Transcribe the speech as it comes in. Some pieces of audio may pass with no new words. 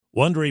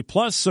Wondery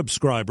Plus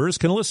subscribers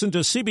can listen to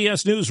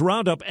CBS News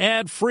Roundup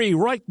ad-free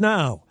right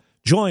now.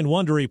 Join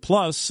Wondery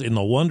Plus in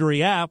the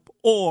Wondery app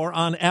or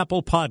on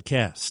Apple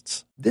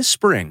Podcasts. This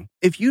spring,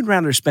 if you'd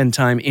rather spend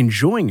time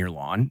enjoying your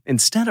lawn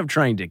instead of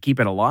trying to keep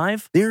it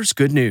alive, there's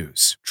good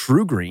news.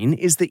 True Green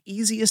is the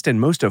easiest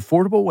and most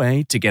affordable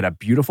way to get a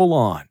beautiful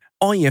lawn.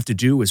 All you have to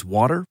do is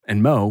water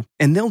and mow,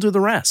 and they'll do the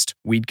rest.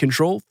 Weed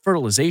control,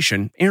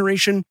 fertilization,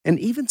 aeration, and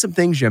even some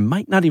things you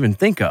might not even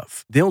think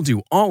of. They'll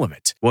do all of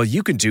it, while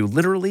you can do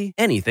literally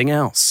anything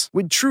else.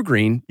 With True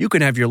Green, you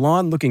can have your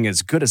lawn looking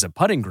as good as a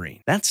putting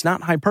green. That's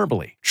not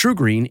hyperbole. True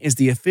Green is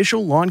the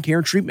official lawn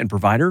care treatment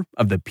provider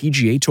of the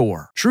PGA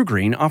Tour. True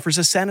Green offers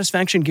a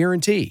satisfaction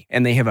guarantee,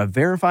 and they have a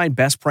verified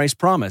best price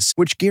promise,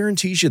 which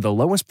guarantees you the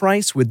lowest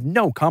price with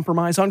no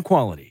compromise on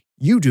quality.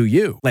 You do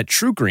you. Let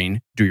True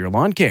Green do your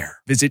lawn care.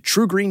 Visit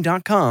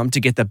TrueGreen.com to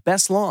get the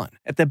best lawn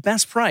at the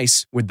best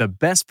price with the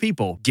best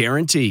people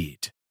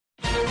guaranteed.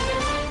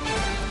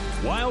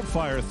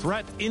 Wildfire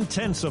threat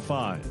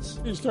intensifies.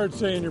 You start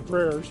saying your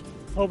prayers,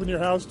 hoping your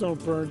house don't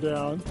burn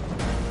down.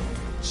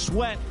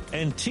 Sweat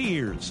and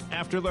tears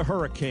after the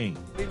hurricane.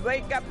 We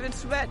wake up in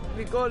sweat.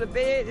 We go to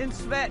bed in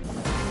sweat.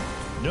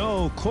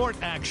 No court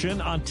action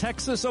on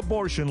Texas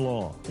abortion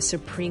law. The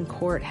Supreme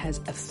Court has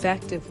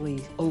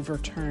effectively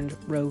overturned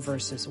Roe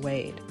versus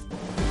Wade.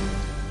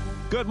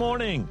 Good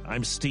morning.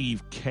 I'm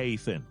Steve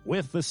Kathan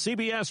with the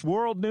CBS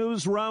World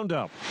News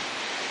Roundup.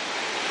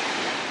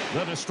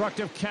 The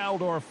destructive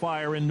Caldor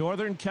fire in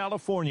Northern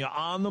California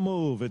on the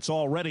move. It's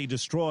already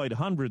destroyed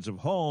hundreds of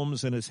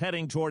homes and is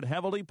heading toward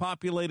heavily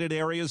populated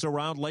areas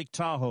around Lake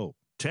Tahoe.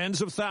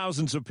 Tens of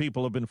thousands of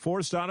people have been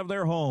forced out of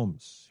their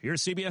homes.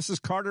 Here's CBS's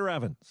Carter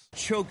Evans.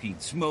 Choking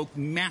smoke,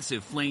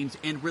 massive flames,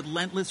 and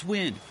relentless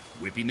wind,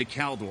 whipping the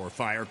Caldor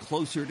fire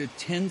closer to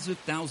tens of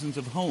thousands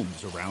of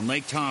homes around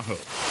Lake Tahoe.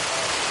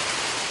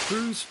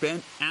 Crews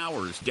spent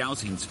hours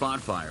dousing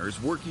spot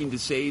fires, working to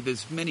save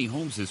as many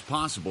homes as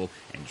possible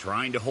and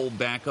trying to hold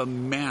back a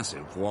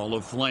massive wall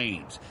of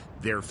flames.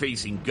 They're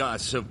facing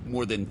gusts of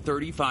more than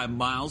 35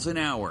 miles an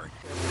hour.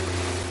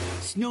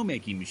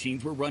 Snowmaking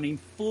machines were running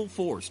full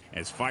force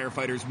as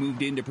firefighters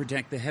moved in to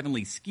protect the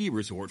Heavenly Ski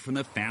Resort from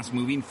the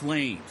fast-moving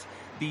flames.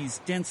 These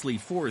densely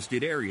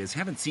forested areas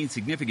haven't seen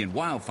significant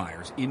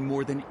wildfires in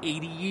more than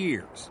 80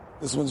 years.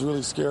 This one's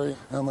really scary.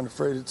 I'm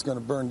afraid it's going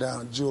to burn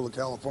down a jewel of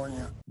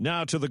California.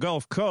 Now to the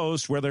Gulf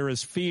Coast, where there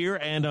is fear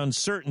and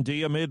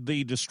uncertainty amid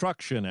the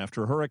destruction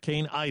after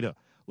Hurricane Ida.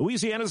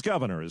 Louisiana's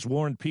governor has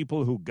warned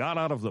people who got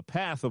out of the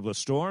path of the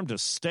storm to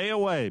stay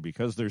away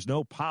because there's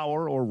no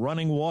power or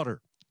running water.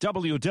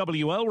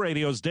 WWL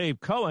Radio's Dave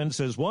Cohen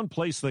says one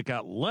place that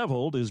got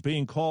leveled is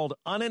being called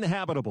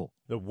uninhabitable.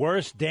 The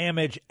worst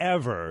damage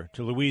ever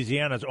to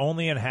Louisiana's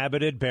only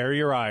inhabited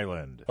barrier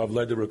island. I've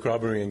led the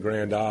recovery in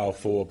Grand Isle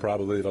for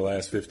probably the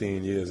last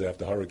 15 years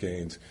after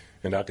hurricanes,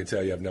 and I can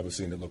tell you I've never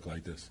seen it look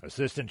like this.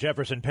 Assistant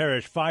Jefferson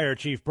Parish Fire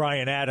Chief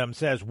Brian Adams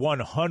says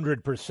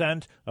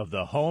 100% of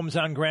the homes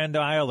on Grand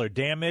Isle are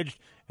damaged,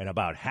 and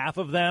about half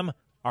of them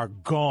are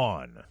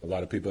gone. A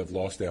lot of people have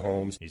lost their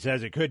homes. He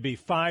says it could be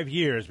 5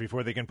 years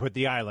before they can put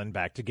the island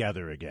back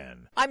together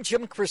again. I'm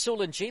Jim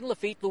Crisul in Jean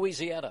Lafitte,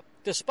 Louisiana.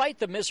 Despite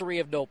the misery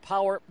of no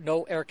power,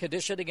 no air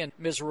conditioning, and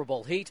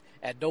miserable heat,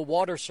 and no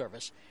water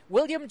service,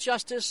 William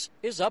Justice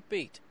is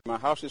upbeat. My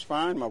house is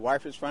fine, my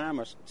wife is fine,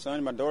 my son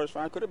and my daughter is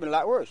fine. Could have been a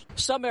lot worse.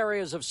 Some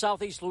areas of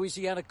southeast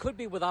Louisiana could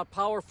be without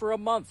power for a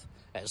month.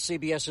 As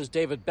CBS's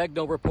David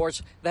Begnaud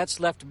reports, that's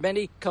left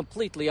many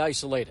completely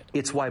isolated.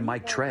 It's why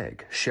Mike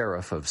Tregg,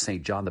 sheriff of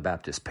St. John the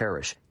Baptist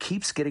Parish,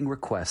 keeps getting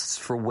requests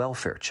for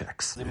welfare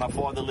checks. My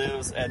father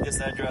lives at this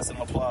address in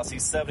LaPlace.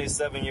 He's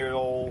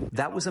 77-year-old.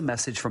 That was a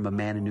message from a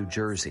man in New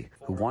Jersey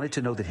who wanted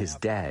to know that his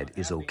dad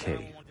is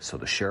okay. So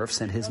the sheriff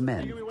sent his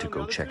men to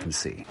go check and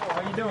see.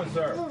 How you doing,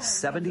 sir?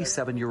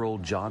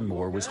 77-year-old John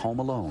Moore was home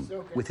alone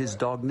with his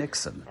dog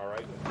Nixon. All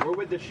right. We're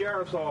with the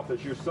sheriff's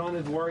office. Your son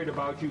is worried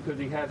about you because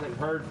he hasn't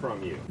heard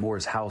from you.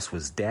 Moore's house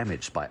was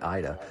damaged by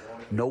Ida.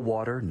 No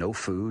water, no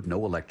food,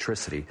 no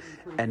electricity,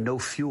 and no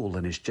fuel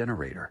in his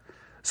generator.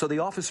 So the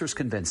officers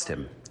convinced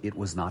him it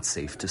was not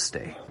safe to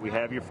stay. We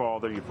have your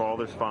father. Your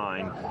father's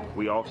fine.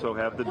 We also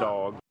have the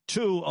dog.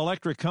 2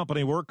 electric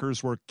company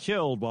workers were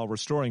killed while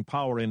restoring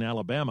power in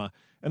Alabama,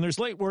 and there's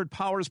late word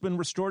power has been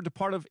restored to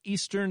part of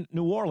eastern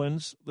New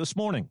Orleans this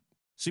morning.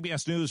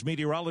 CBS News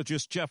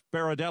meteorologist Jeff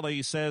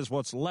Baradelli says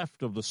what's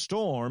left of the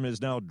storm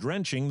is now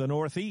drenching the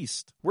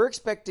Northeast. We're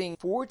expecting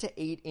 4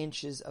 to 8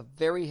 inches of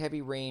very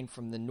heavy rain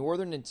from the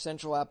northern and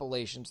central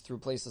Appalachians through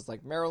places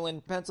like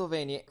Maryland,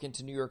 Pennsylvania,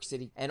 into New York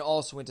City, and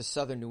also into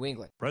southern New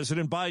England.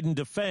 President Biden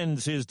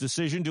defends his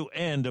decision to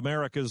end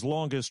America's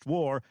longest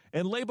war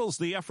and labels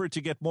the effort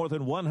to get more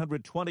than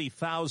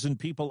 120,000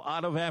 people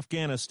out of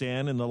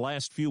Afghanistan in the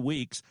last few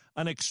weeks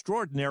an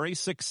extraordinary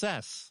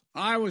success.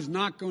 I was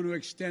not going to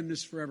extend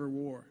this forever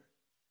war,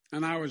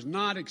 and I was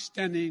not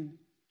extending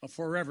a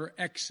forever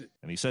exit.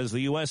 And he says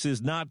the U.S.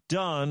 is not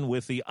done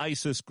with the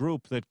ISIS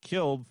group that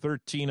killed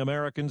 13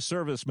 American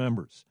service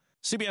members.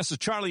 CBS's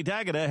Charlie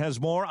D'Agata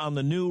has more on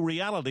the new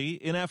reality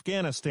in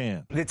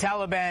Afghanistan. The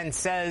Taliban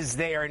says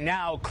they are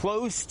now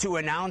close to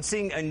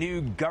announcing a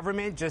new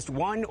government, just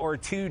 1 or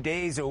 2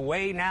 days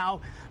away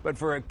now. But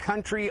for a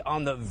country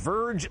on the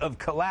verge of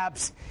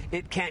collapse,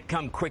 it can't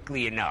come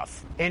quickly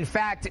enough. In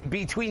fact,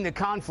 between the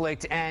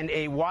conflict and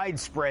a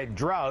widespread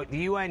drought, the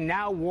UN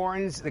now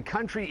warns the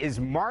country is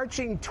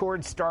marching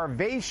towards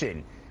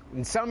starvation.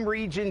 And some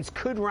regions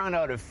could run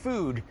out of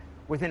food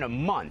within a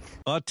month.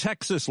 A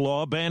Texas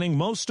law banning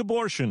most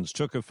abortions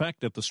took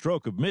effect at the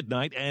stroke of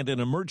midnight, and an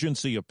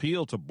emergency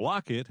appeal to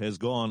block it has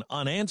gone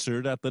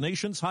unanswered at the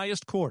nation's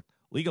highest court.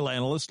 Legal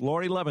analyst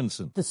Lori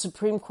Levinson. The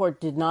Supreme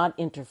Court did not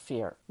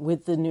interfere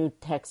with the new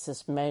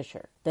Texas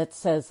measure that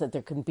says that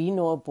there can be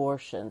no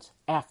abortions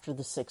after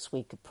the 6th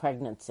week of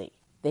pregnancy.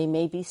 They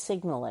may be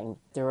signaling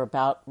they're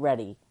about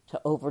ready to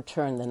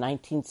overturn the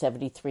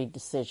 1973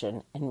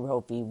 decision in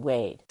Roe v.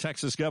 Wade.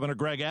 Texas Governor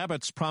Greg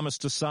Abbott's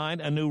promised to sign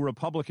a new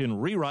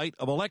Republican rewrite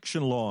of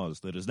election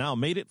laws that has now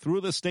made it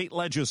through the state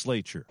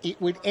legislature.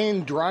 It would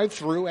end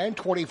drive-through and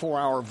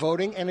 24-hour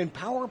voting and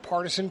empower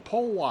partisan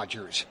poll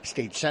watchers.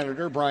 State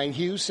Senator Brian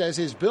Hughes says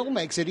his bill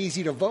makes it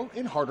easy to vote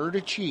and harder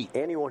to cheat.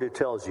 Anyone who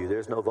tells you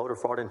there's no voter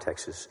fraud in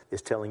Texas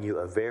is telling you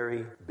a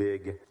very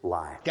big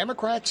lie.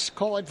 Democrats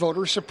call it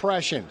voter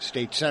suppression.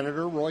 State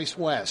Senator Royce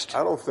West.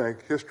 I don't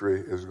think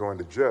history is going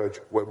to judge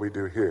what we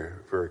do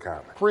here very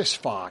kindly. Chris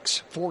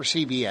Fox, for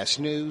CBS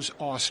News,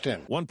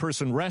 Austin. One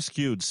person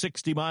rescued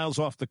 60 miles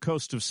off the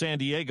coast of San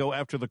Diego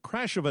after the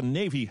crash of a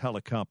Navy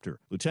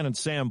helicopter. Lieutenant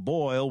Sam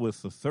Boyle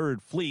with the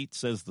 3rd Fleet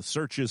says the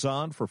search is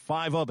on for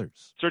 5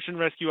 others. Search and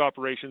rescue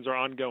operations are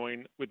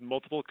ongoing with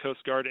multiple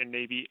Coast Guard and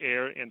Navy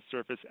air and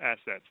surface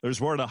assets.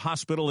 There's word a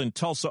hospital in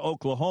Tulsa,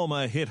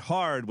 Oklahoma, hit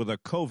hard with a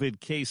COVID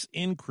case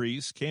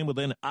increase, came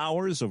within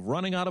hours of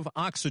running out of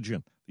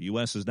oxygen. The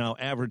U.S. is now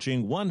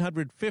averaging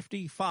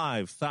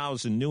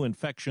 155,000 new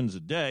infections a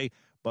day,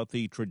 but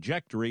the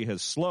trajectory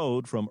has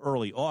slowed from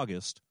early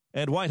August.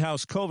 And White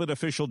House COVID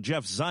official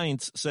Jeff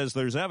Zients says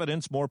there's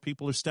evidence more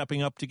people are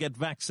stepping up to get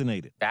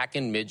vaccinated. Back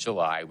in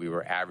mid-July, we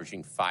were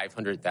averaging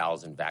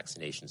 500,000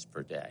 vaccinations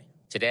per day.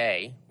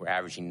 Today, we're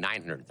averaging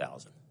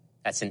 900,000.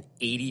 That's an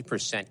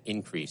 80%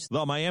 increase.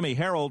 The Miami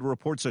Herald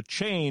reports a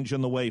change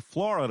in the way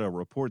Florida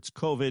reports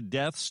COVID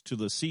deaths to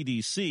the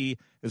CDC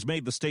has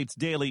made the state's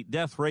daily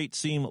death rate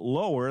seem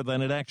lower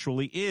than it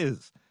actually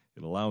is.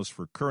 It allows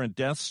for current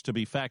deaths to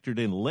be factored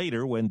in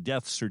later when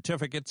death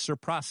certificates are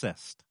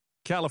processed.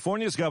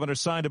 California's governor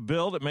signed a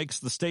bill that makes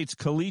the state's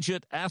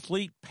collegiate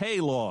athlete pay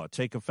law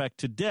take effect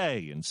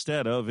today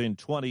instead of in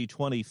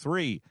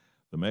 2023.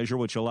 The measure,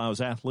 which allows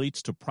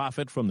athletes to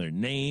profit from their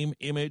name,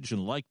 image,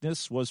 and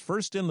likeness, was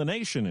first in the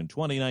nation in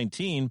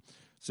 2019.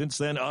 Since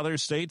then, other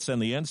states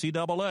and the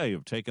NCAA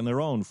have taken their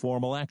own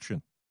formal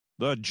action.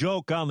 The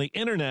joke on the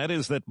internet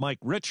is that Mike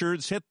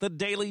Richards hit the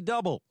Daily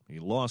Double. He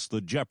lost the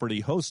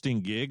Jeopardy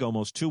hosting gig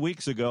almost 2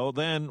 weeks ago,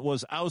 then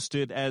was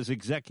ousted as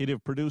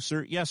executive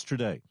producer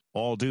yesterday,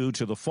 all due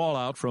to the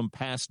fallout from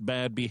past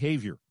bad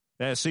behavior.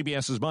 As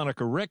CBS's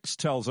Monica Ricks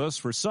tells us,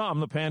 for some,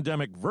 the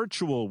pandemic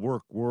virtual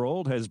work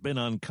world has been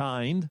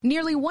unkind.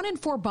 Nearly 1 in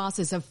 4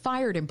 bosses have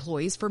fired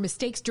employees for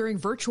mistakes during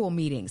virtual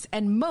meetings,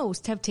 and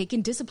most have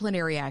taken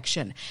disciplinary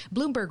action.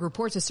 Bloomberg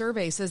reports a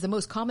survey says the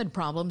most common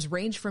problems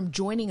range from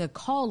joining a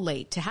call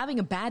late to having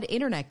a bad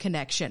internet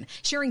connection,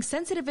 sharing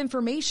sensitive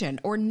information,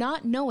 or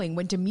not knowing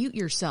when to mute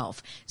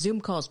yourself. Zoom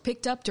calls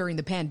picked up during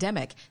the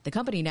pandemic. The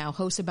company now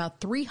hosts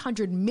about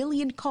 300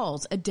 million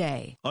calls a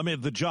day.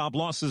 Amid the job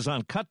losses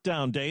on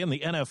cutdown day in the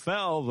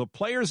NFL, the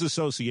Players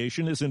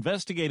Association is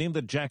investigating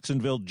the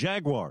Jacksonville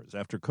Jaguars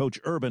after coach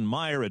Urban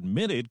Meyer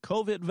admitted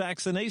COVID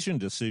vaccination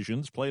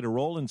decisions played a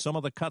role in some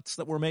of the cuts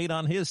that were made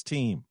on his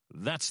team.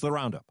 That's the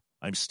Roundup.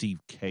 I'm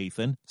Steve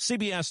Kathan,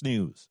 CBS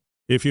News.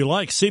 If you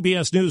like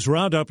CBS News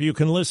Roundup, you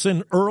can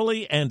listen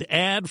early and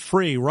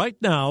ad-free right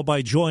now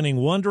by joining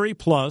Wondery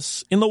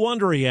Plus in the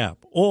Wondery app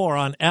or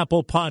on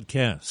Apple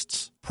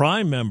Podcasts.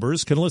 Prime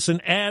members can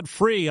listen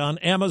ad-free on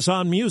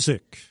Amazon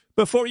Music.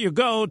 Before you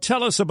go,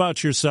 tell us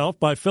about yourself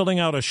by filling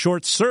out a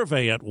short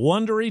survey at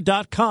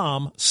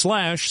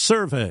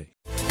Wondery.com/survey.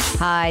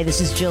 Hi,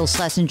 this is Jill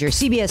Schlesinger,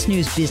 CBS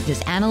News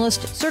business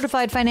analyst,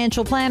 certified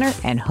financial planner,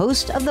 and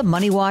host of the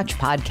Money Watch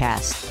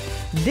podcast.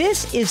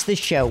 This is the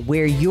show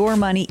where your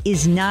money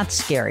is not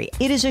scary.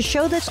 It is a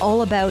show that's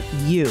all about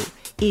you.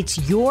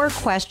 It's your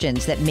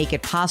questions that make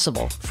it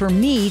possible for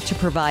me to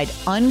provide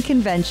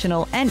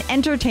unconventional and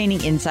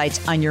entertaining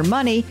insights on your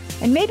money,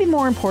 and maybe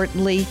more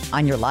importantly,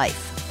 on your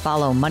life.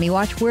 Follow Money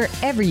Watch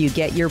wherever you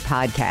get your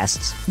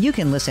podcasts. You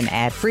can listen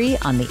ad-free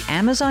on the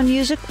Amazon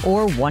Music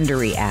or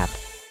Wondery app.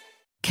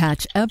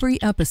 Catch every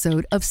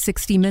episode of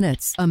 60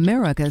 Minutes,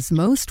 America's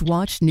most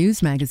watched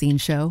news magazine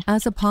show,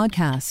 as a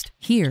podcast.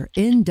 Hear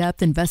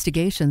in-depth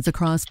investigations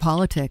across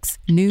politics,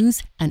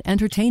 news, and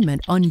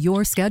entertainment on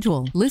your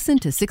schedule. Listen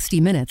to 60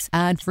 Minutes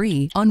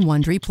ad-free on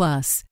Wondery Plus.